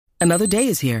Another day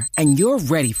is here, and you're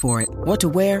ready for it. What to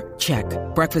wear? Check.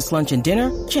 Breakfast, lunch, and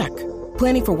dinner? Check.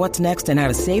 Planning for what's next and how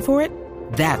to save for it?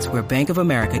 That's where Bank of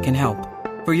America can help.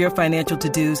 For your financial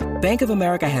to-dos, Bank of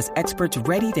America has experts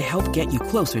ready to help get you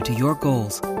closer to your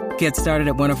goals. Get started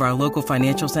at one of our local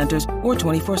financial centers or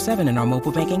 24/7 in our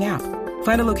mobile banking app.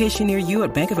 Find a location near you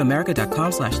at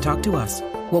bankofamerica.com/talktous.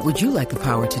 What would you like the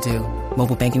power to do?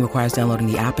 Mobile banking requires downloading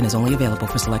the app and is only available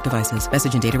for select devices.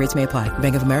 Message and data rates may apply.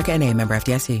 Bank of America N.A., member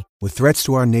FDIC. With threats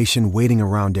to our nation waiting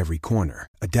around every corner,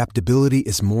 adaptability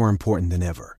is more important than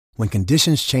ever. When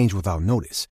conditions change without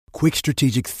notice, quick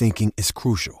strategic thinking is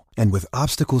crucial. And with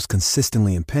obstacles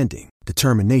consistently impending,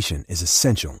 determination is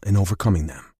essential in overcoming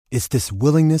them. It's this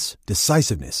willingness,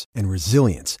 decisiveness, and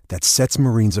resilience that sets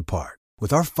Marines apart.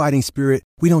 With our fighting spirit,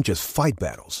 we don't just fight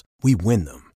battles, we win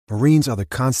them. Marines are the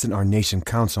constant our nation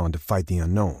counts on to fight the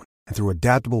unknown. And through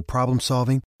adaptable problem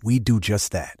solving, we do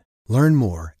just that. Learn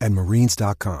more at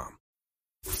marines.com.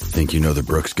 Think you know the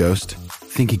Brooks Ghost?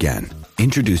 Think again.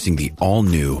 Introducing the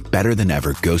all-new,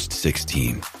 better-than-ever Ghost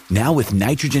 16. Now with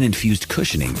nitrogen-infused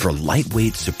cushioning for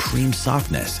lightweight, supreme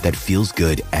softness that feels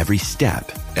good every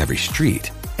step, every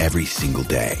street, every single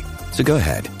day. So go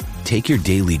ahead, take your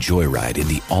daily joyride in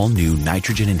the all-new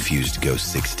nitrogen-infused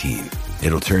Ghost 16.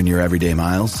 It'll turn your everyday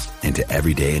miles into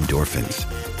everyday endorphins.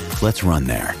 Let's run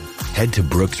there. Head to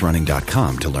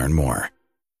brooksrunning.com to learn more.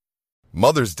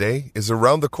 Mother's Day is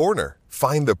around the corner.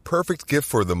 Find the perfect gift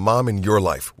for the mom in your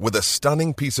life with a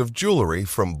stunning piece of jewelry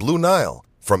from Blue Nile.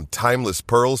 From timeless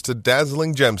pearls to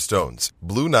dazzling gemstones,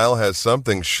 Blue Nile has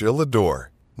something she'll adore.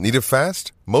 Need it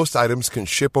fast? Most items can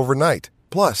ship overnight.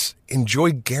 Plus,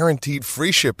 enjoy guaranteed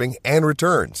free shipping and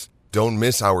returns. Don't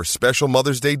miss our special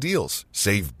Mother's Day deals.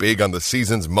 Save big on the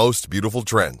season's most beautiful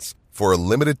trends. For a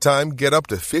limited time, get up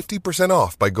to 50%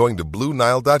 off by going to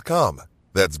BlueNile.com.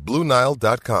 That's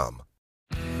BlueNile.com.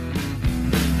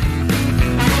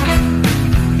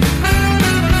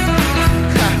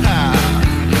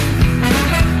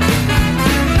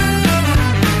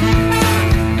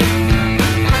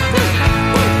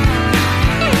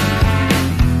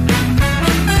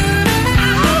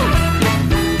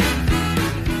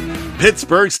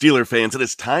 Pittsburgh Steelers fans, it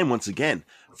is time once again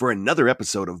for another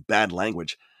episode of Bad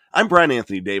Language. I'm Brian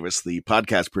Anthony Davis, the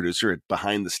podcast producer at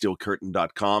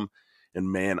BehindTheSteelCurtain.com,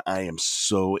 and man, I am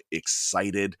so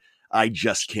excited. I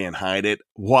just can't hide it.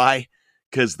 Why?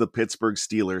 Because the Pittsburgh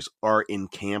Steelers are in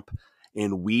camp,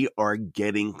 and we are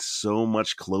getting so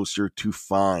much closer to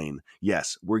fine.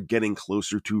 Yes, we're getting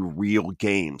closer to real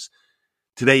games.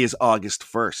 Today is August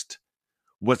 1st.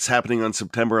 What's happening on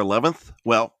September 11th?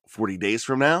 Well, 40 days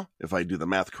from now, if I do the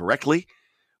math correctly,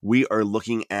 we are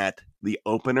looking at the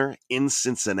opener in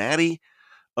Cincinnati.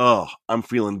 Oh, I'm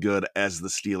feeling good as the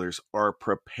Steelers are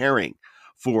preparing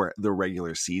for the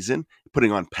regular season,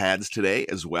 putting on pads today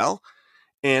as well.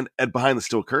 And at Behind the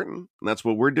Steel Curtain, that's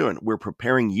what we're doing. We're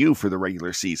preparing you for the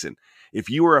regular season.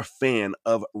 If you are a fan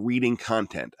of reading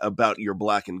content about your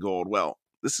black and gold, well,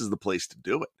 this is the place to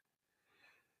do it.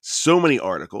 So many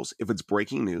articles, if it's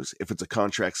breaking news, if it's a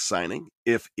contract signing,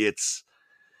 if it's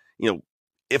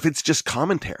just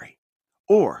commentary,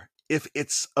 or if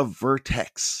it's a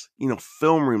Vertex,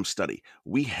 film room study,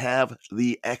 we have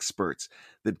the experts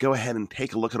that go ahead and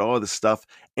take a look at all of this stuff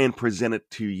and present it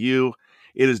to you.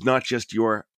 It is not just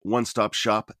your one-stop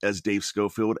shop, as Dave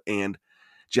Schofield and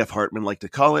Jeff Hartman like to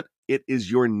call it. It is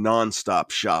your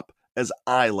non-stop shop, as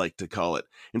I like to call it.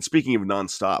 And speaking of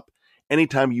non-stop,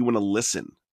 anytime you want to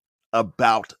listen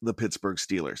about the Pittsburgh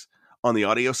Steelers on the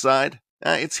audio side,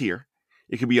 it's here.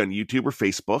 It can be on YouTube or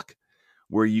Facebook,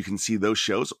 where you can see those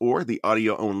shows, or the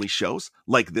audio-only shows,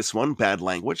 like this one, Bad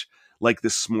Language, like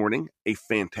this morning, a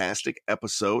fantastic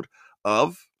episode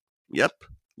of,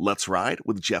 Let's Ride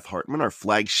with Jeff Hartman, our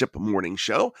flagship morning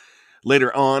show.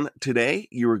 Later on today,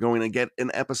 you are going to get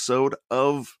an episode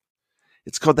of,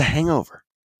 it's called The Hangover.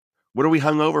 What are we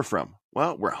hungover from?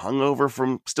 Well, we're hungover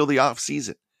from still the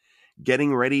off-season,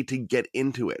 getting ready to get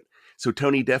into it. So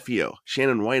Tony Defio,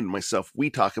 Shannon White, and myself,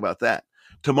 we talk about that.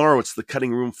 Tomorrow, it's the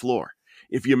cutting room floor.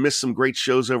 If you missed some great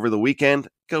shows over the weekend,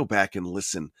 go back and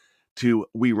listen to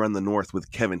We Run the North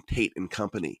with Kevin Tate and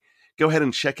company. Go ahead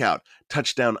and check out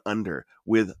Touchdown Under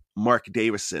with Mark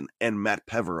Davison and Matt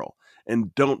Peverell.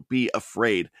 And don't be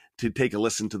afraid to take a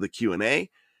listen to the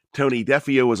Q&A. Tony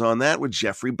Defio was on that with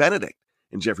Jeffrey Benedict.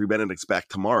 And Jeffrey Benedict's back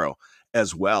tomorrow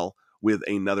as well with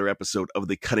another episode of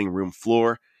The Cutting Room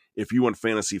Floor. If you want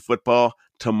fantasy football,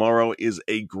 tomorrow is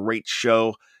a great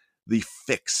show. The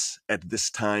Fix at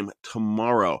this time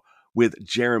tomorrow with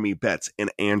Jeremy Betts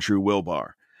and Andrew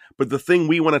Wilbar. But the thing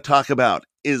we want to talk about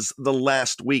is the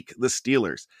last week the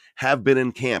Steelers have been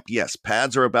in camp. Yes,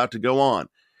 pads are about to go on.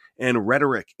 and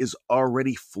rhetoric is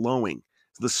already flowing.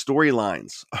 The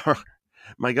storylines are,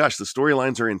 my gosh, the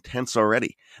storylines are intense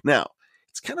already. Now,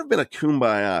 it's kind of been a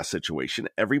kumbaya situation.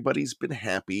 Everybody's been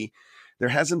happy. There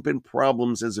hasn't been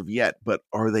problems as of yet, but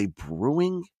are they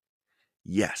brewing?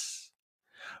 Yes.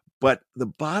 But the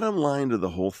bottom line to the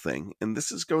whole thing, and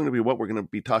this is going to be what we're going to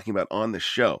be talking about on the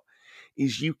show,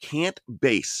 is you can't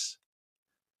base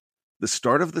the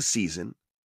start of the season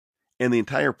and the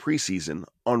entire preseason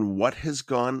on what has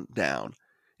gone down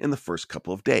in the first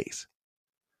couple of days.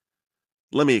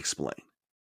 Let me explain.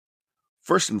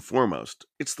 First and foremost,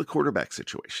 it's the quarterback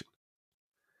situation.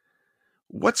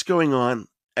 What's going on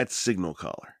at Signal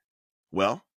Caller?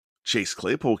 Well, Chase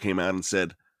Claypool came out and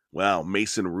said, wow,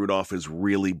 Mason Rudolph is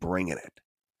really bringing it.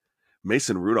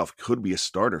 Mason Rudolph could be a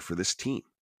starter for this team.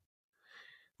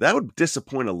 That would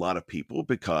disappoint a lot of people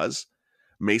because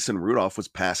Mason Rudolph was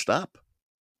passed up,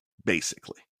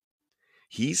 basically.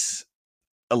 He's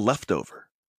a leftover.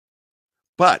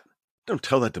 But don't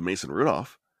tell that to Mason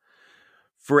Rudolph.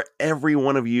 For every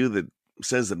one of you that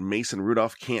says that Mason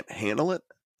Rudolph can't handle it,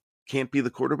 can't be the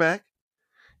quarterback,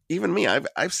 even me,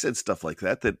 I've said stuff like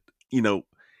that,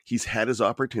 he's had his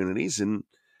opportunities and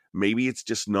maybe it's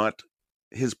just not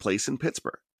his place in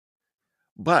Pittsburgh.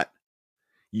 But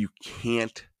you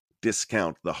can't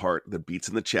discount the heart that beats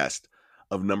in the chest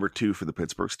of number 2 for the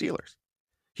Pittsburgh Steelers.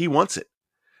 He wants it,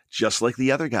 just like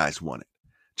the other guys want it.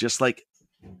 Just like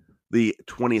the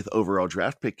 20th overall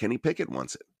draft pick, Kenny Pickett,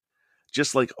 wants it.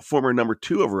 Just like former number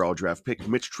 2 overall draft pick,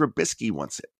 Mitch Trubisky,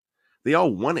 wants it. They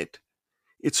all want it.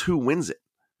 It's who wins it.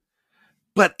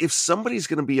 But if somebody's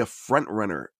going to be a front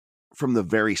runner from the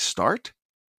very start,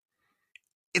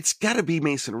 it's got to be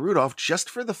Mason Rudolph, just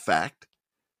for the fact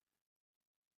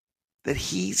that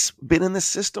he's been in the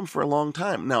system for a long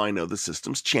time. Now, I know the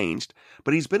system's changed,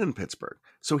 but he's been in Pittsburgh,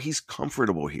 so he's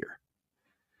comfortable here.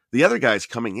 The other guys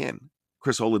coming in,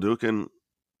 Chris Oladokun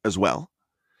as well,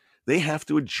 they have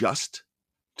to adjust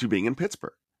to being in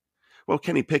Pittsburgh. Well,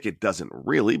 Kenny Pickett doesn't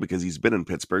really, because he's been in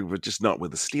Pittsburgh, but just not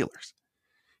with the Steelers.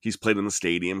 He's played in the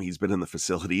stadium. He's been in the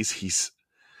facilities. He's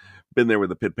been there with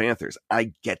the Pitt Panthers.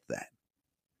 I get that.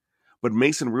 But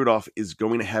Mason Rudolph is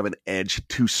going to have an edge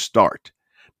to start.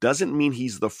 Doesn't mean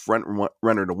he's the front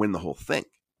runner to win the whole thing.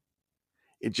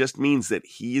 It just means that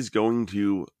he is going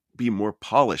to be more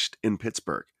polished in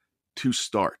Pittsburgh to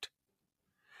start.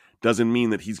 Doesn't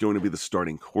mean that he's going to be the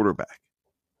starting quarterback.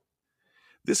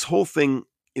 This whole thing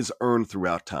is earned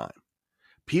throughout time.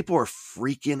 People are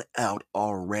freaking out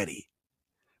already.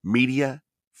 Media,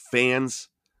 fans,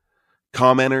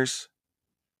 commenters,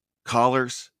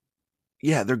 callers.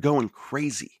 Yeah, they're going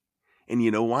crazy. And you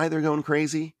know why they're going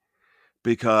crazy?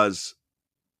 Because,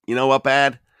 you know what,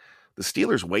 Bad? The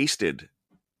Steelers wasted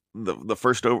the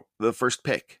first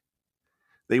pick.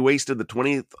 They wasted the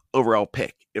 20th overall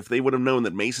pick. If they would have known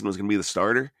that Mason was going to be the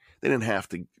starter, they didn't have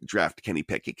to draft Kenny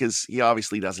Pickett because he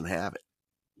obviously doesn't have it.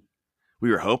 We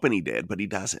were hoping he did, but he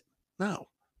doesn't. No,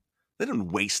 they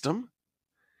didn't waste him.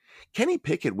 Kenny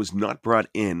Pickett was not brought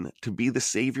in to be the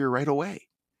savior right away.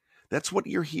 That's what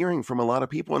you're hearing from a lot of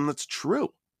people, and that's true.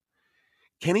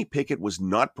 Kenny Pickett was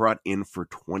not brought in for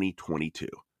 2022.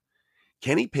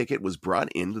 Kenny Pickett was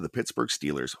brought into the Pittsburgh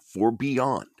Steelers for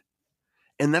beyond.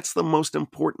 And that's the most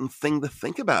important thing to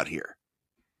think about here.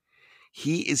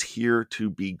 He is here to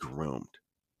be groomed.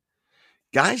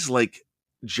 Guys like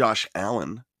Josh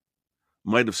Allen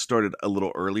might have started a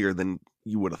little earlier than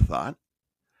you would have thought.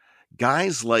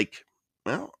 Guys like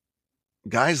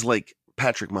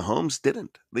Patrick Mahomes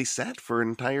didn't. They sat for an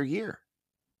entire year.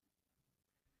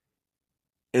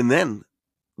 And then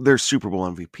they're Super Bowl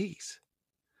MVPs.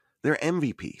 They're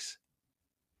MVPs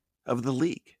of the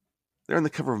league. They're on the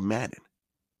cover of Madden.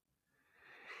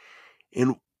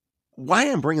 And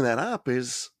why I'm bringing that up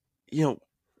is,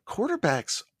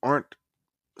 quarterbacks aren't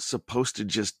supposed to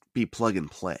just be plug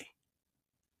and play.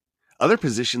 Other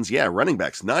positions, running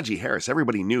backs, Najee Harris.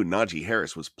 Everybody knew Najee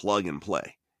Harris was plug and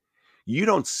play. You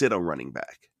don't sit a running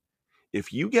back.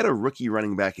 If you get a rookie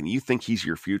running back and you think he's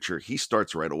your future, he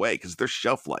starts right away because their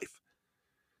shelf life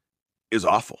is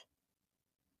awful.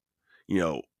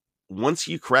 Once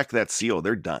you crack that seal,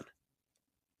 they're done.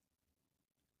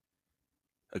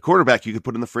 A quarterback you could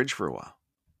put in the fridge for a while.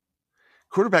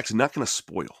 Quarterback's not going to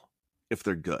spoil if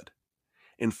they're good.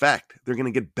 In fact, they're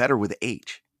going to get better with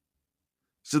age.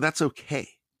 So that's okay.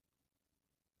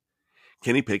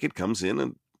 Kenny Pickett comes in at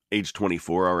age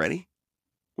 24 already,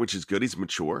 which is good. He's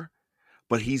mature,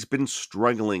 but he's been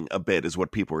struggling a bit is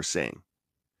what people are saying.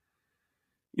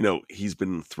 He's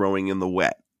been throwing in the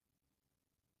wet.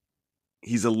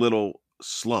 He's a little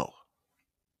slow.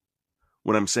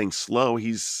 When I'm saying slow,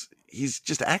 he's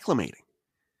just acclimating.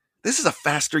 This is a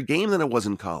faster game than it was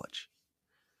in college.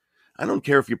 I don't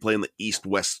care if you're playing the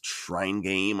East-West Shrine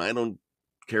game. I don't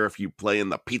care if you play in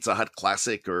the Pizza Hut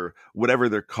Classic or whatever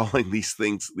they're calling these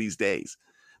things these days.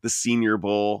 The Senior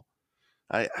Bowl.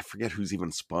 I forget who's even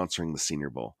sponsoring the Senior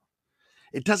Bowl.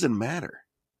 It doesn't matter.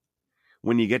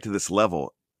 When you get to this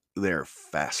level, they're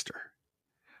faster.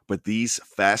 But these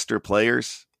faster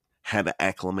players had to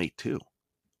acclimate too.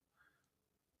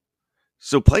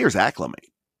 So players acclimate.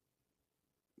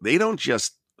 They don't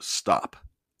just stop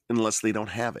unless they don't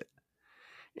have it.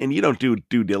 And you don't do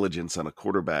due diligence on a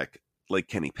quarterback like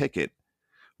Kenny Pickett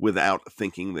without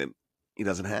thinking that he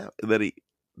doesn't have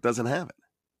it.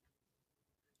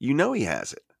 You know he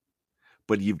has it,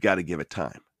 but you've got to give it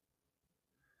time.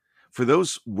 For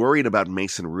those worried about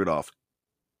Mason Rudolph,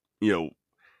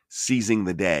 seizing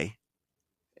the day,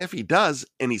 if he does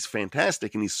and he's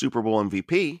fantastic and he's Super Bowl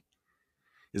MVP,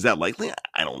 is that likely?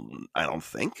 I don't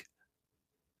think.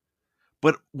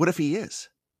 But what if he is?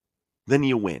 Then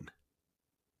you win.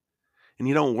 And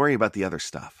you don't worry about the other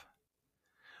stuff.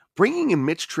 Bringing in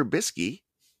Mitch Trubisky,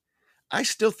 I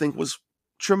still think was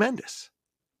tremendous.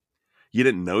 You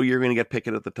didn't know you were going to get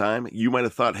Pickett at the time. You might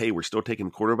have thought, hey, we're still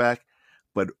taking quarterback.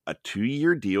 But a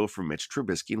 2-year deal for Mitch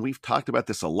Trubisky, and we've talked about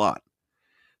this a lot,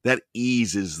 that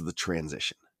eases the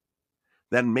transition.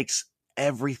 That makes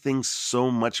everything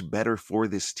so much better for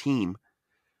this team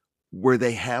where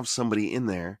they have somebody in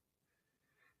there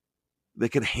that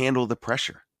could handle the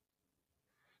pressure.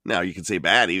 Now, you could say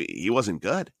bad. He wasn't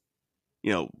good.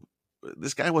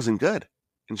 This guy wasn't good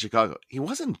in Chicago. He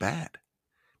wasn't bad.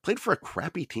 Played for a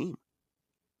crappy team.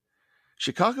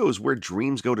 Chicago is where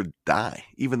dreams go to die,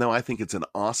 even though I think it's an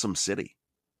awesome city.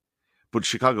 But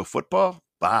Chicago football,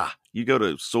 you go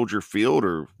to Soldier Field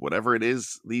or whatever it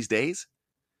is these days,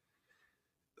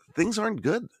 things aren't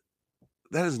good.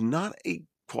 That is not a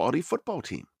quality football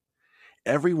team.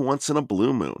 Every once in a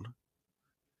blue moon,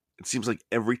 it seems like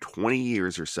every 20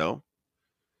 years or so,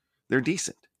 they're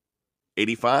decent.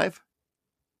 85,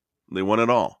 they won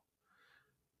it all.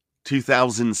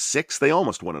 2006, they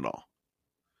almost won it all.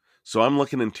 So I'm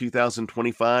looking in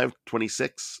 2025,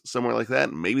 26, somewhere like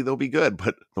that. Maybe they'll be good,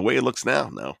 but the way it looks now,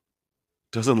 no.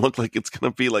 Doesn't look like it's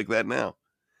going to be like that now.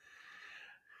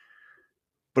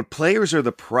 But players are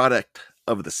the product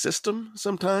of the system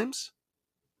sometimes.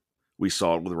 We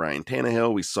saw it with Ryan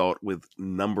Tannehill. We saw it with a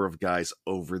number of guys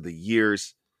over the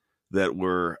years that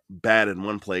were bad in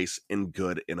one place and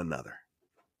good in another.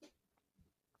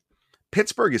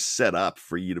 Pittsburgh is set up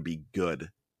for you to be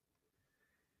good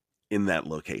in that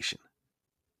location.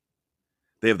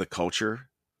 They have the culture.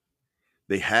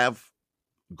 They have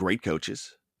great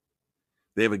coaches.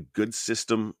 They have a good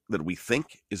system that we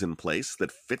think is in place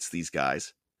that fits these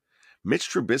guys. Mitch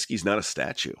Trubisky's not a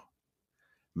statue.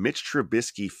 Mitch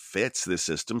Trubisky fits this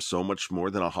system so much more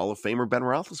than a Hall of Famer Ben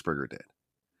Roethlisberger did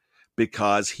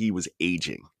because he was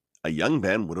aging. A young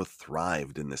Ben would have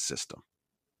thrived in this system.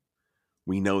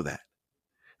 We know that.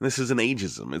 And this isn't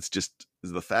ageism. It's just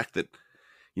the fact that,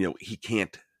 he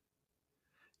can't.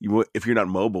 If you're not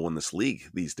mobile in this league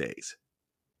these days,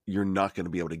 you're not going to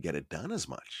be able to get it done as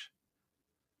much.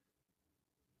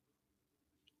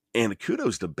 And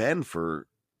kudos to Ben for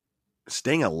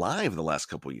staying alive the last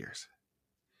couple of years.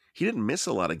 He didn't miss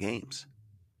a lot of games.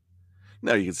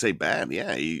 Now, you could say bad.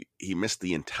 Yeah, he missed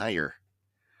the entire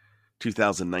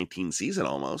 2019 season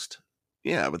almost.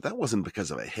 Yeah, but that wasn't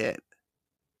because of a hit.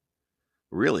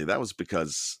 Really, that was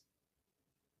because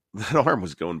that arm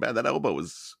was going bad. That elbow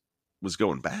was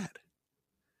going bad.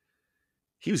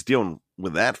 He was dealing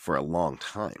with that for a long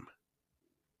time.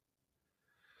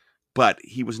 But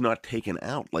he was not taken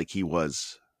out like he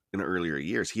was in earlier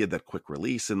years. He had that quick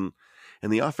release, and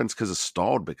the offense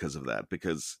stalled because of that,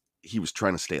 because he was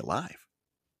trying to stay alive.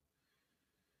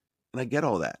 And I get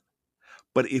all that.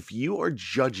 But if you are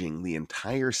judging the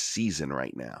entire season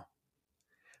right now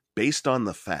based on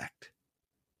the fact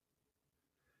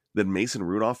that Mason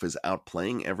Rudolph is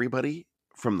outplaying everybody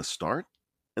from the start,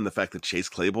 and the fact that Chase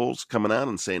Claypool's coming out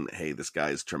and saying, hey, this guy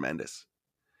is tremendous,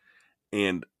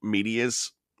 and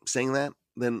media's saying that,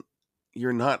 then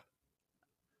you're not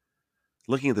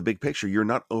looking at the big picture. You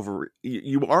are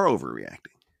overreacting.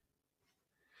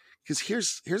 Because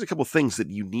here's a couple things that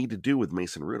you need to do with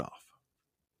Mason Rudolph.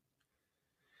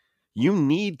 You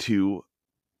need to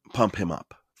pump him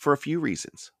up for a few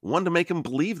reasons. One, to make him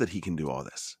believe that he can do all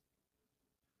this.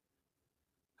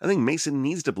 I think Mason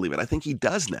needs to believe it. I think he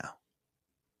does now.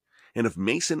 And if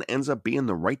Mason ends up being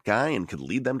the right guy and could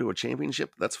lead them to a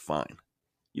championship, that's fine.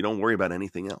 You don't worry about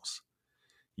anything else.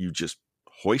 You just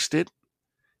hoist it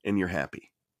and you're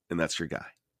happy. And that's your guy.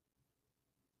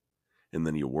 And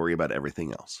then you worry about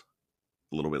everything else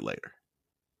a little bit later.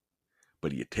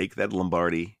 But you take that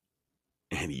Lombardi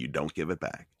and you don't give it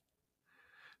back.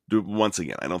 Once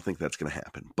again, I don't think that's going to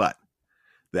happen, but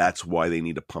that's why they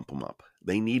need to pump him up.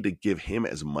 They need to give him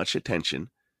as much attention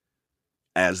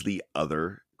as the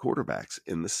other quarterbacks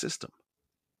in the system.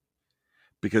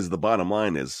 Because the bottom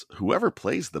line is, whoever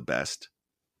plays the best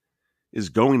is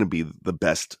going to be the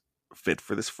best fit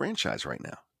for this franchise right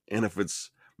now. And if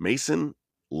it's Mason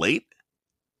late,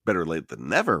 better late than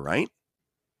never, right?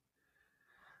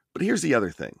 But here's the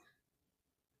other thing.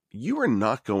 You are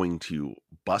not going to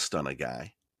bust on a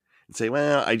guy and say,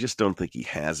 well, I just don't think he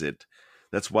has it.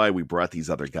 That's why we brought these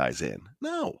other guys in.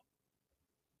 No.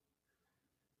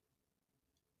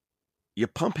 You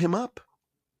pump him up.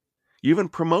 You even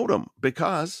promote him,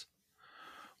 because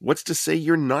what's to say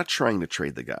you're not trying to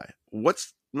trade the guy?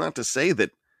 What's not to say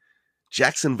that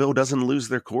Jacksonville doesn't lose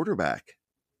their quarterback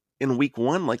in week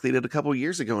 1 like they did a couple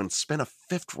years ago and spent a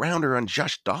 5th rounder on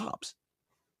Josh Dobbs?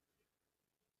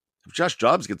 If Josh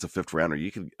Dobbs gets a 5th rounder,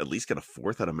 you can at least get a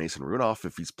 4th out of Mason Rudolph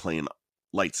if he's playing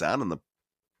lights out in the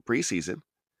preseason.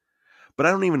 But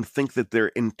I don't even think that they're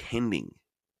intending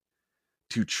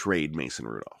to trade Mason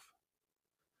Rudolph.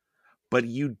 But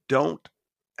you don't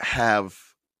have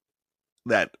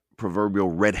that proverbial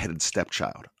redheaded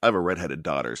stepchild. I have a redheaded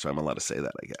daughter, so I'm allowed to say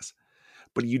that, I guess.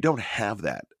 But you don't have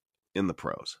that in the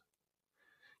pros.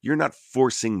 You're not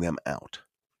forcing them out.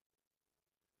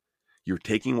 You're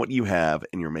taking what you have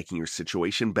and you're making your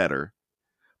situation better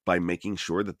by making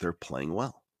sure that they're playing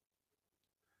well.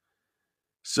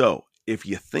 So, if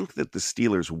you think that the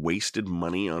Steelers wasted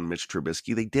money on Mitch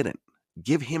Trubisky, they didn't.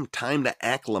 Give him time to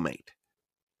acclimate.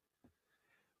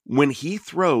 When he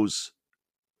throws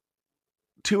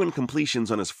 2 incompletions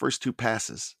on his first 2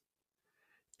 passes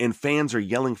and fans are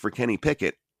yelling for Kenny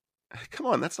Pickett, come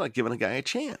on, that's not giving a guy a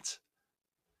chance.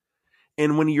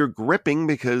 And when you're gripping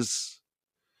because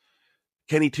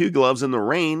Kenny Two Gloves in the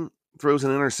rain throws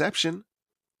an interception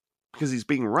because he's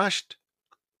being rushed,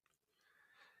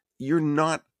 you're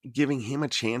not giving him a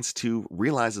chance to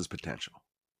realize his potential.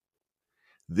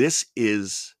 This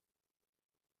is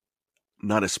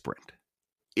not a sprint.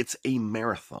 It's a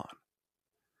marathon.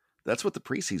 That's what the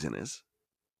preseason is.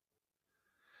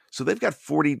 So they've got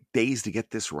 40 days to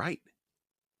get this right.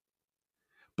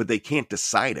 But they can't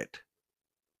decide it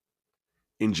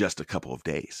in just a couple of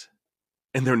days.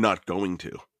 And they're not going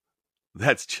to.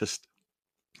 That's just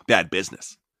bad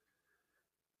business.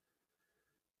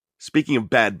 Speaking of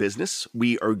bad business,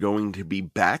 we are going to be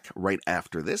back right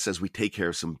after this as we take care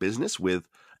of some business with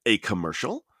a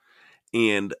commercial.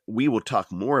 And we will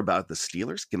talk more about the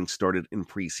Steelers getting started in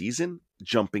preseason,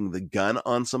 jumping the gun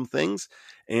on some things,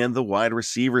 and the wide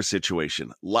receiver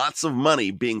situation. Lots of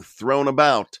money being thrown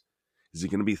about. Is it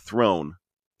going to be thrown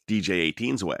DJ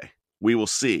 18's way? We will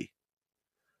see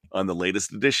on the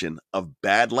latest edition of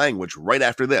Bad Language right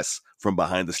after this from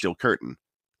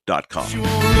BehindTheSteelCurtain.com. You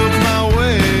won't look my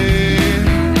way.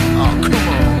 Oh, come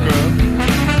on, girl.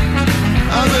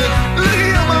 I said,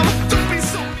 Leah, mama, don't be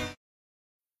so mean.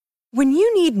 When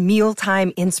you need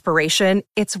mealtime inspiration,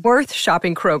 it's worth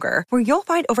shopping Kroger, where you'll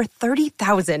find over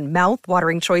 30,000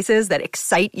 mouth-watering choices that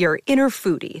excite your inner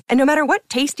foodie. And no matter what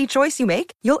tasty choice you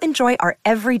make, you'll enjoy our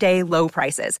everyday low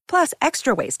prices, plus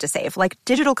extra ways to save, like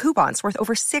digital coupons worth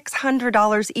over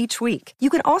 $600 each week. You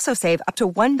can also save up to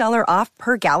 $1 off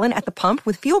per gallon at the pump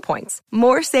with fuel points.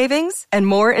 More savings and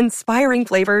more inspiring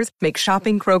flavors make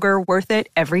shopping Kroger worth it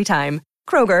every time.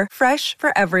 Kroger, fresh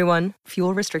for everyone.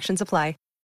 Fuel restrictions apply.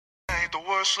 I ain't the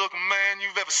worst looking man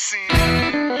you've ever seen.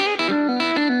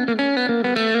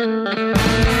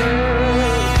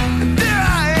 There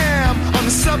I am on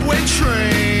the subway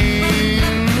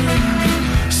train,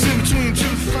 sitting between 2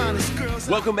 finest girls.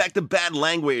 Welcome back to Bad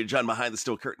Language on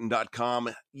BehindTheSteelCurtain.com.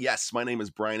 Yes, my name is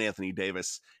Brian Anthony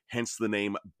Davis, hence the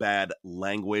name Bad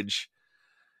Language.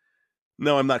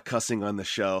 No, I'm not cussing on the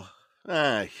show.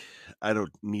 I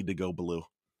don't need to go blue.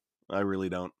 I really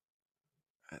don't.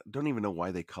 I don't even know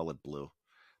why they call it blue.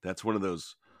 That's one of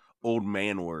those old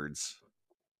man words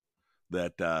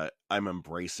that I'm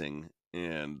embracing,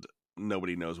 and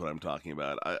nobody knows what I'm talking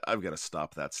about. I've got to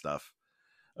stop that stuff.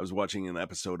 I was watching an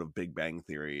episode of Big Bang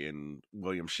Theory, and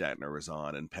William Shatner was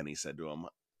on, and Penny said to him,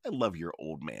 I love your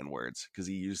old man words, because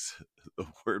he used the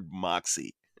word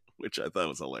moxie, which I thought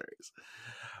was hilarious.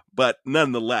 But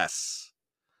nonetheless,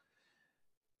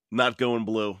 not going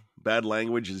blue. Bad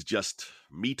Language is just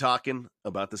me talking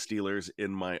about the Steelers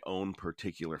in my own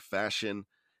particular fashion.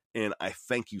 And I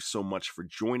thank you so much for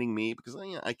joining me, because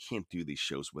I can't do these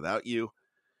shows without you.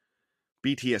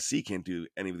 BTSC can't do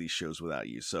any of these shows without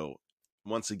you. So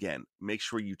once again, make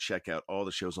sure you check out all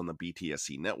the shows on the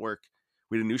BTSC network.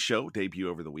 We had a new show debut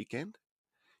over the weekend.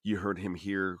 You heard him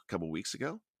here a couple weeks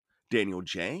ago. Daniel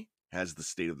J. has the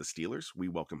State of the Steelers. We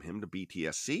welcome him to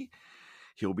BTSC.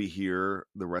 He'll be here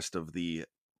the rest of the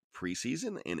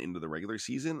preseason and into the regular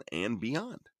season and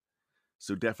beyond.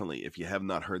 So definitely, if you have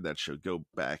not heard that show, go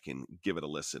back and give it a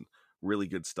listen. Really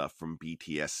good stuff from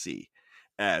BTSC,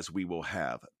 as we will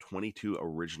have 22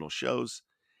 original shows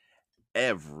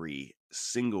every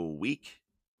single week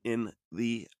in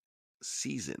the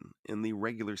season, in the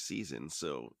regular season.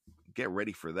 So get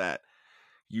ready for that.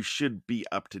 You should be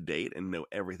up to date and know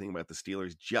everything about the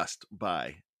Steelers just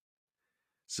by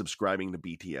subscribing to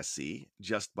BTSC,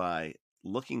 just by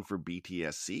looking for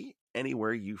BTSC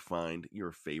anywhere you find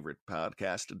your favorite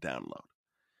podcast to download.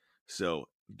 So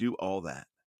do all that.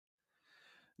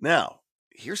 Now,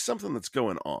 here's something that's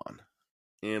going on,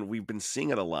 and we've been seeing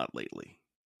it a lot lately.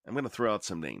 I'm going to throw out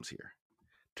some names here.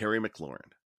 Terry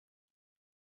McLaurin,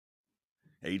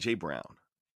 A.J. Brown,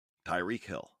 Tyreek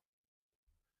Hill,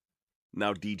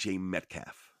 now DJ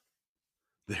Metcalf.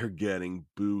 They're getting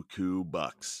buku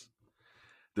bucks.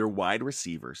 They're wide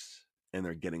receivers, and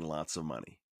they're getting lots of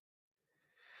money.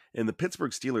 And the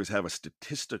Pittsburgh Steelers have a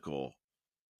statistical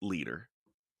leader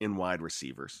in wide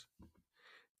receivers,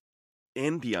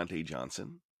 in Deontay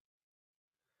Johnson,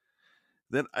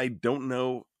 that I don't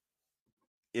know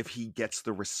if he gets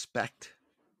the respect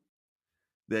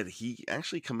that he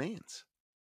actually commands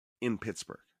in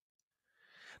Pittsburgh.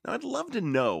 Now, I'd love to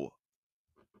know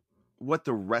what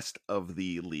the rest of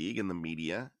the league and the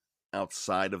media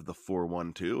outside of the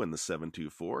 412 and the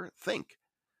 724 think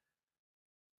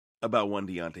about one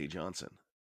Deontay Johnson.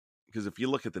 Because if you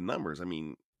look at the numbers, I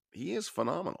mean, he is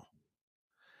phenomenal.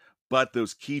 But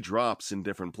those key drops in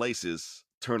different places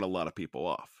turn a lot of people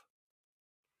off.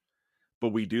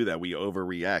 But we do that. We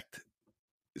overreact,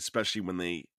 especially when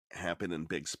they happen in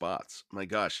big spots. My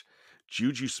gosh,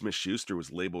 Juju Smith-Schuster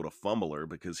was labeled a fumbler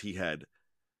because he had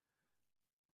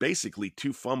basically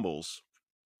 2 fumbles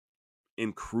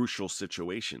in crucial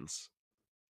situations.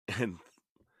 And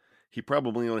he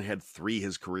probably only had 3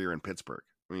 his career in Pittsburgh.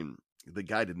 I mean, the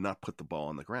guy did not put the ball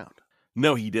on the ground.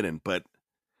 No, he didn't, but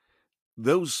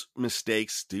those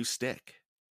mistakes do stick.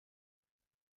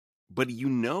 But you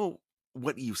know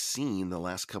what you've seen the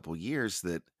last couple years,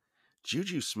 that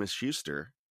Juju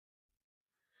Smith-Schuster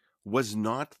was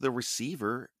not the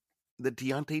receiver that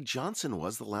Deontay Johnson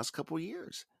was the last couple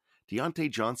years. Deontay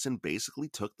Johnson basically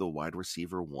took the wide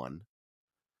receiver 1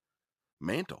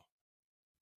 mantle.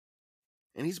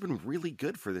 And he's been really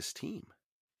good for this team.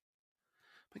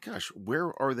 My gosh,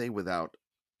 where are they without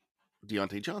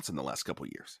Deontay Johnson the last couple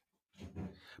years?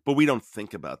 But we don't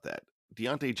think about that.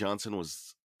 Deontay Johnson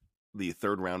was the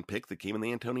 3rd round pick that came in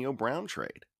the Antonio Brown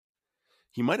trade.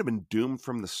 He might have been doomed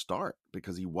from the start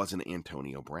because he wasn't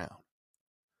Antonio Brown.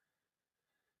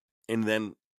 And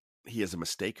then he has a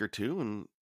mistake or two,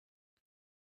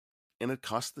 and it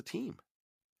cost the team.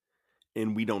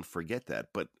 And we don't forget that,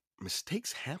 but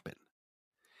mistakes happen.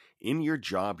 In your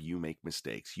job, you make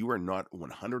mistakes. You are not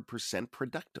 100%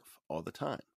 productive all the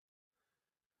time.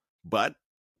 But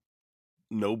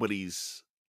nobody's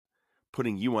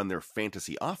putting you on their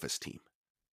fantasy office team.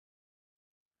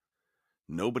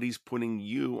 Nobody's putting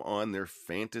you on their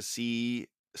fantasy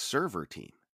server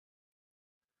team.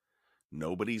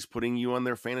 Nobody's putting you on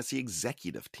their fantasy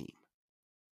executive team.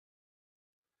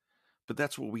 But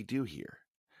that's what we do here.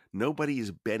 Nobody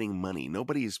is betting money.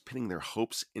 Nobody is pinning their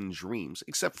hopes and dreams,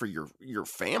 except for your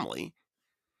family.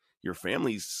 Your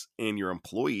families and your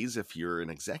employees, if you're an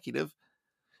executive,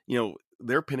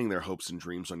 they're pinning their hopes and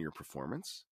dreams on your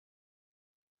performance.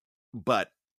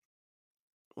 But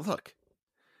look,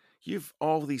 you've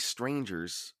all these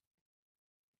strangers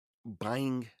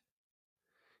buying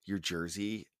your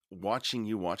jersey, watching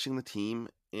the team,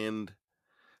 and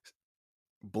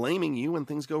blaming you when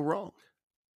things go wrong.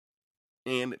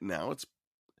 And now it's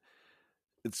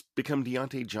become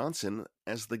Deontay Johnson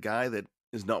as the guy that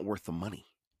is not worth the money.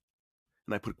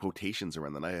 And I put quotations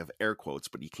around that. I have air quotes,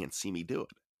 but you can't see me do it.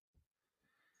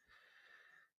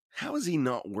 How is he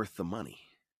not worth the money?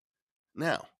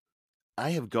 Now, I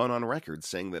have gone on record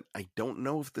saying that I don't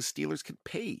know if the Steelers could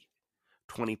pay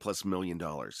 $20+ million to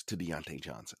Deontay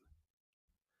Johnson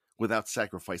without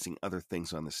sacrificing other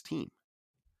things on this team.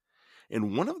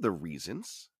 And one of the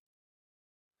reasons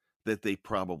that they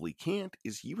probably can't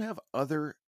is you have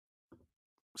other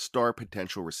star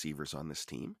potential receivers on this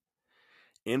team.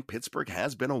 And Pittsburgh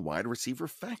has been a wide receiver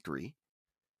factory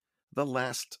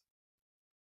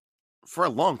for a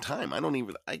long time. I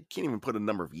can't even put a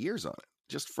number of years on it,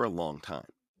 just for a long time.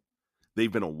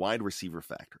 They've been a wide receiver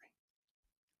factory.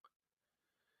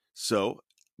 So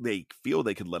they feel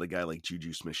they could let a guy like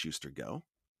Juju Smith-Schuster go.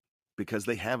 because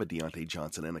they have a Deontay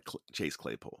Johnson and a Chase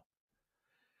Claypool.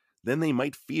 Then they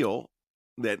might feel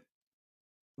that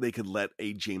they could let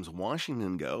a James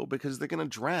Washington go because they're going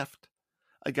to draft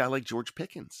a guy like George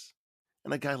Pickens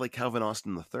and a guy like Calvin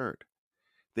Austin III.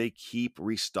 They keep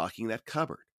restocking that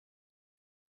cupboard.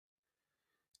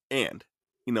 And,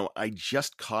 I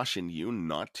just cautioned you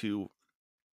not to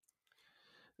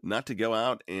go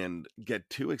out and get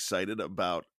too excited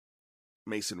about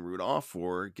Mason Rudolph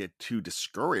or get too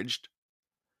discouraged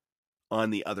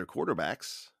on the other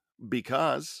quarterbacks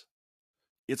because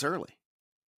it's early.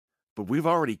 But we've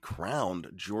already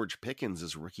crowned George Pickens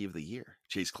as Rookie of the Year.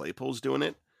 Chase Claypool's doing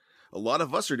it. A lot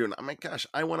of us are doing it. Oh my gosh,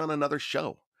 I went on another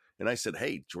show and I said,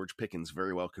 hey, George Pickens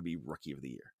very well could be Rookie of the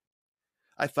Year.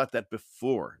 I thought that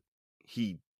before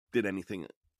he did anything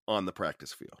on the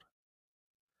practice field.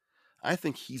 I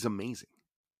think he's amazing.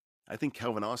 I think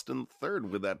Calvin Austin III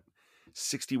with that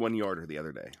 61-yarder the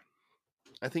other day.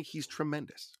 I think he's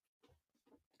tremendous.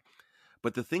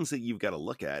 But the things that you've got to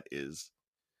look at is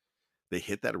they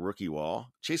hit that rookie wall.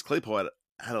 Chase Claypool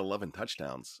had 11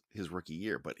 touchdowns his rookie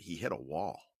year, but he hit a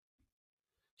wall.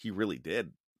 He really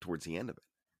did towards the end of it.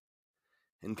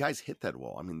 And guys hit that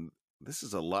wall. I mean, this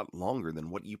is a lot longer than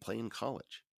what you play in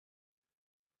college.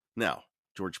 Now,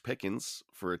 George Pickens,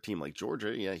 for a team like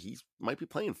Georgia, yeah, he might be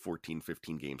playing 14,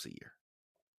 15 games a year.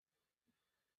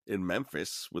 In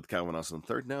Memphis, with Calvin Austin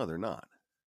III, no, they're not.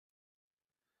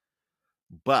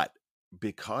 But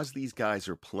because these guys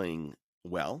are playing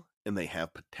well and they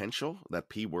have potential, that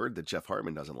P word that Jeff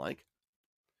Hartman doesn't like,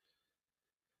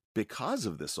 because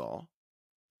of this all,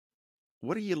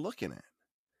 what are you looking at?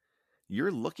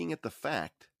 You're looking at the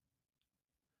fact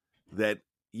that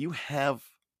you have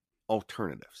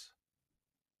alternatives.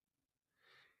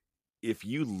 If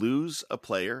you lose a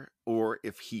player or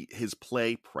if his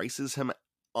play prices him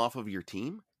off of your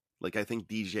team, like I think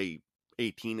DJ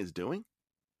 18 is doing,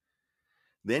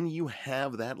 then you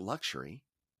have that luxury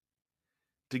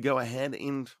to go ahead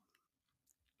and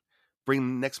bring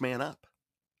the next man up.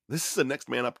 This is a next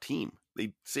man up team.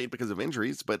 They say it because of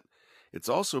injuries, but it's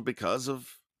also because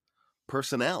of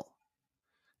personnel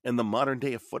and the modern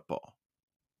day of football.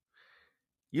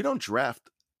 You don't draft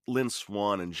Lynn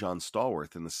Swann and John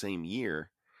Stallworth in the same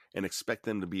year and expect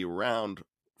them to be around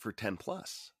for 10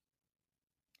 plus.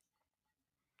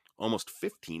 Almost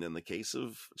 15 in the case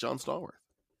of John Stallworth.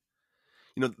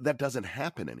 That doesn't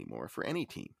happen anymore for any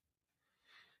team.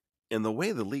 And the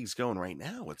way the league's going right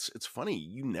now, it's funny.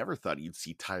 You never thought you'd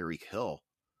see Tyreek Hill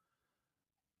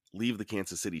leave the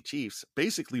Kansas City Chiefs.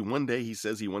 Basically, one day he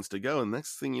says he wants to go, and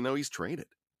next thing you know, he's traded.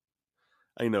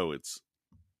 I know it's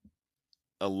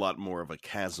a lot more of a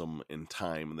chasm in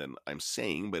time than I'm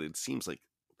saying, but it seems like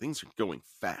things are going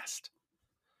fast.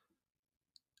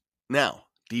 Now,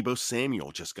 Deebo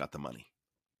Samuel just got the money.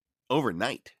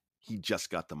 Overnight, he just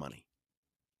got the money.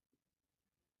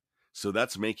 So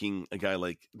that's making a guy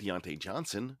like Deontay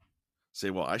Johnson say,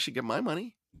 well, I should get my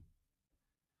money.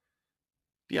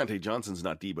 Deontay Johnson's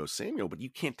not Deebo Samuel, but you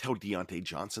can't tell Deontay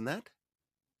Johnson that.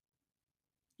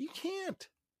 You can't.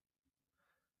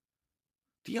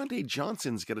 Deontay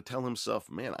Johnson's got to tell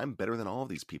himself, man, I'm better than all of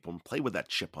these people, and play with that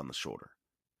chip on the shoulder.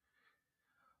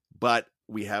 But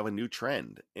we have a new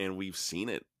trend, and we've seen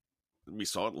it. We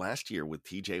saw it last year with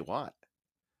TJ Watt.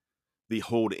 The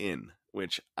hold in,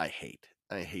 which I hate.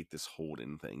 I hate this hold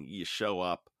in thing. You show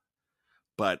up,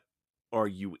 but are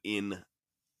you in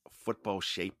football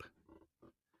shape?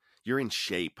 You're in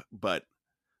shape, but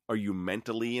are you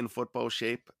mentally in football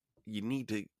shape? You need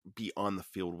to be on the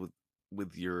field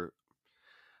with your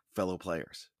fellow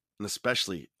players, and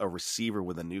especially a receiver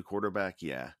with a new quarterback.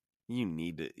 Yeah, you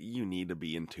need to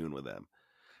be in tune with them.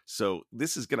 So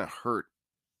this is going to hurt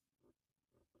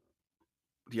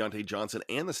Deontay Johnson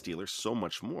and the Steelers so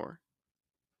much more.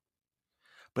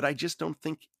 But I just don't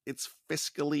think it's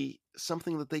fiscally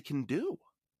something that they can do.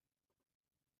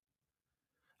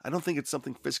 I don't think it's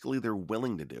something fiscally they're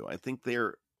willing to do. I think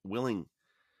they're willing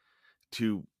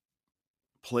to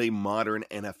play modern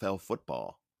NFL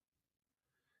football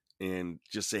and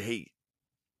just say, hey,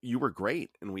 you were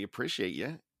great and we appreciate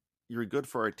you. You're good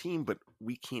for our team, but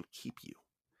we can't keep you.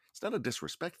 It's not a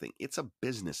disrespect thing. It's a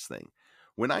business thing.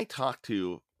 When I talked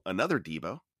to another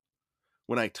Deebo,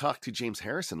 when I talked to James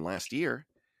Harrison last year,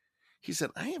 he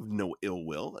said, I have no ill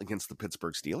will against the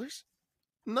Pittsburgh Steelers.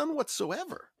 None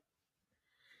whatsoever.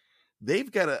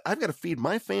 I've got to feed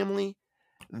my family.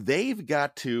 They've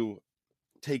got to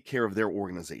take care of their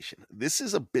organization. This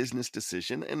is a business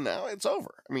decision, and now it's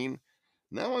over. I mean,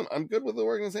 now I'm good with the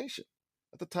organization.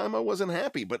 At the time, I wasn't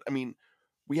happy, but I mean,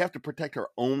 we have to protect our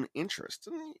own interests.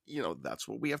 And, that's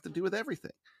what we have to do with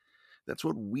everything. That's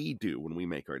what we do when we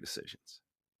make our decisions.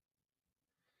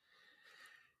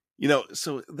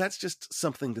 So that's just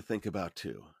something to think about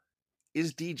too.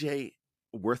 Is DJ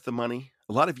worth the money?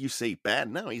 A lot of you say bad.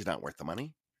 No, he's not worth the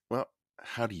money. Well,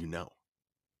 how do you know?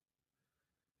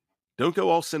 Don't go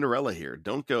all Cinderella here.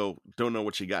 Don't know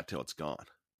what you got till it's gone.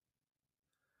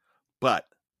 But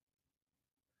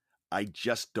I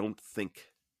just don't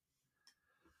think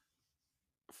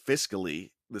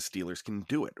fiscally the Steelers can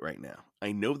do it right now.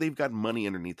 I know they've got money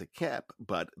underneath the cap,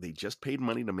 but they just paid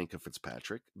money to Minkah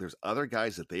Fitzpatrick. There's other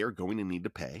guys that they are going to need to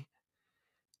pay,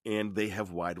 and they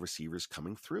have wide receivers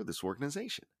coming through this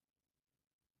organization.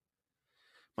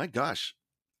 My gosh,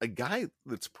 a guy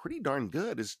that's pretty darn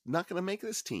good is not going to make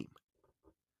this team.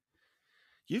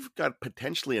 You've got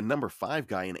potentially a number 5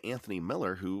 guy in Anthony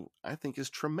Miller, who I think is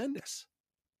tremendous.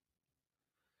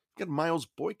 You've got Miles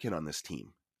Boykin on this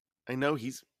team. I know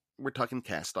we're talking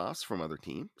cast-offs from other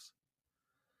teams,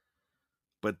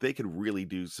 but they could really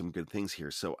do some good things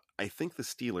here. So I think the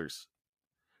Steelers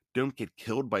don't get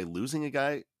killed by losing a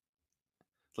guy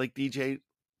like DJ,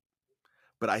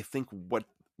 but I think what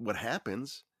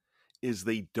happens is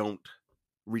they don't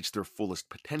reach their fullest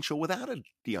potential without a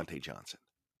Deontay Johnson.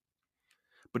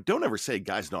 But don't ever say a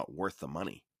guy's not worth the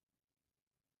money.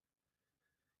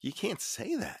 You can't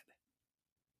say that.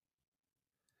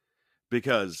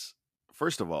 Because,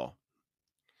 first of all,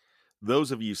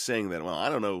 those of you saying that, well, I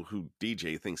don't know who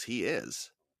DJ thinks he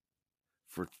is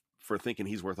for thinking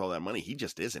he's worth all that money. He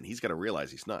just isn't. He's got to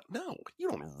realize he's not. No, you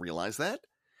don't realize that.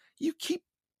 You keep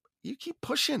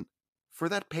pushing for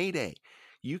that payday.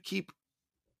 You keep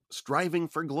striving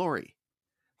for glory.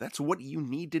 That's what you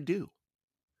need to do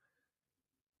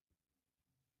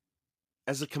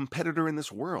as a competitor in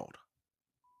this world.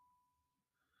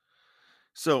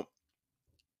 So,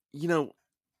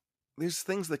 there's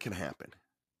things that can happen.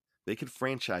 They could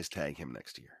franchise tag him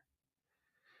next year.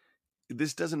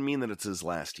 This doesn't mean that it's his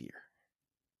last year.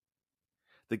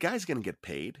 The guy's going to get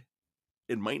paid.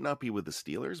 It might not be with the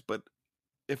Steelers, but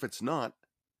if it's not,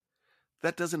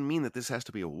 that doesn't mean that this has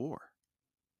to be a war.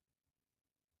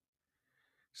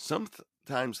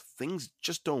 Sometimes things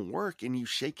just don't work and you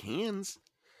shake hands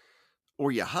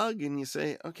or you hug and you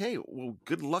say, okay, well,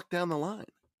 good luck down the line.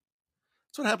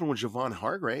 That's what happened with Javon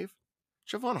Hargrave.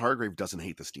 Javon Hargrave doesn't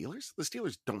hate the Steelers. The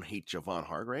Steelers don't hate Javon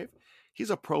Hargrave. He's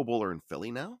a Pro Bowler in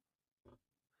Philly now.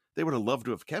 They would have loved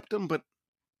to have kept him, but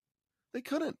they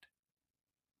couldn't.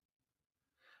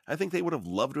 I think they would have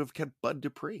loved to have kept Bud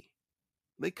Dupree.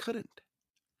 They couldn't.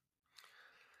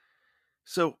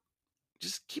 So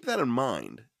just keep that in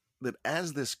mind, that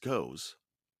as this goes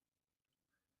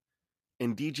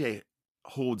and DJ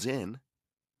holds in,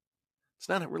 it's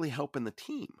not really helping the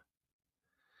team.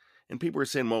 And people are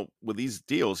saying, well, with these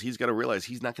deals, he's got to realize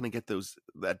he's not going to get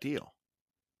that deal.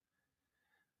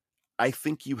 I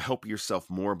think you help yourself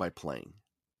more by playing.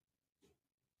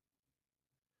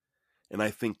 And I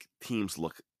think teams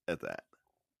look at that.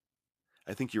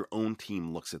 I think your own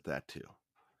team looks at that too.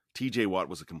 TJ Watt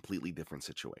was a completely different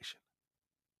situation.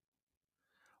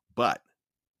 But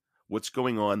what's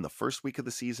going on the first week of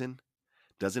the season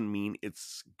doesn't mean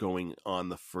it's going on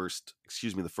the first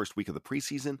week of the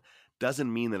preseason,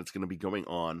 doesn't mean that it's going to be going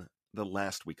on the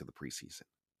last week of the preseason.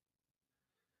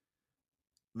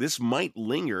 This might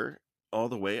linger all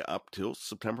the way up till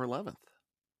September 11th.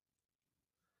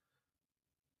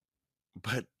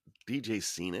 But DJ's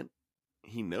seen it.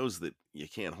 He knows that you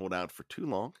can't hold out for too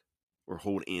long or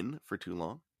hold in for too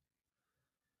long.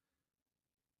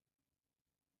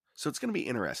 So it's going to be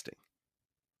interesting.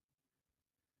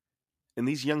 And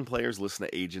these young players listen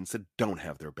to agents that don't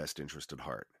have their best interest at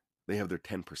heart. They have their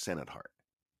 10% at heart.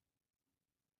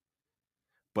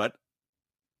 But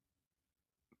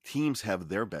teams have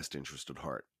their best interest at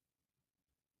heart.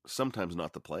 Sometimes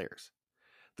not the players.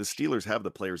 The Steelers have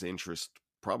the players' interest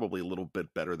probably a little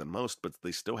bit better than most, but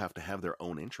they still have to have their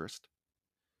own interest.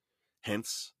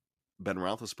 Hence, Ben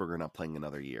Roethlisberger not playing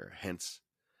another year. Hence,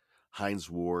 Hines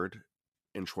Ward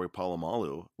and Troy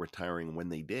Polamalu retiring when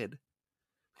they did,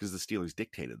 because the Steelers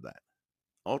dictated that.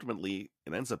 Ultimately,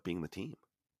 it ends up being the team.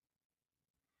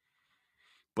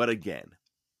 But again,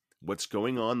 what's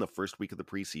going on the first week of the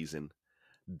preseason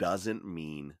doesn't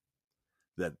mean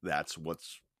that that's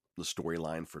what's the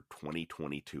storyline for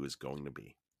 2022 is going to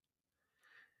be.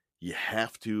 You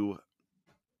have to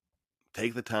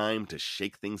take the time to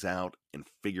shake things out and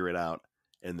figure it out,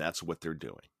 and that's what they're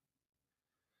doing.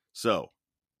 So,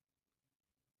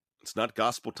 it's not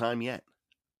gospel time yet.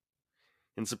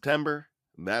 In September,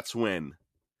 that's when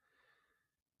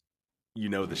you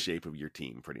know the shape of your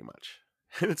team pretty much.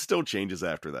 And it still changes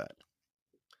after that.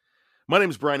 My name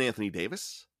is Brian Anthony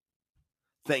Davis.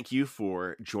 Thank you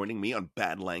for joining me on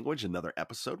Bad Language, another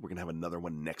episode. We're going to have another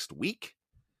one next week.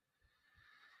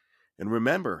 And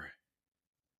remember,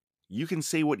 you can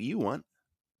say what you want.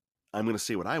 I'm going to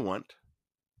say what I want.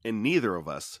 And neither of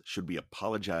us should be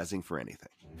apologizing for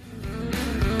anything.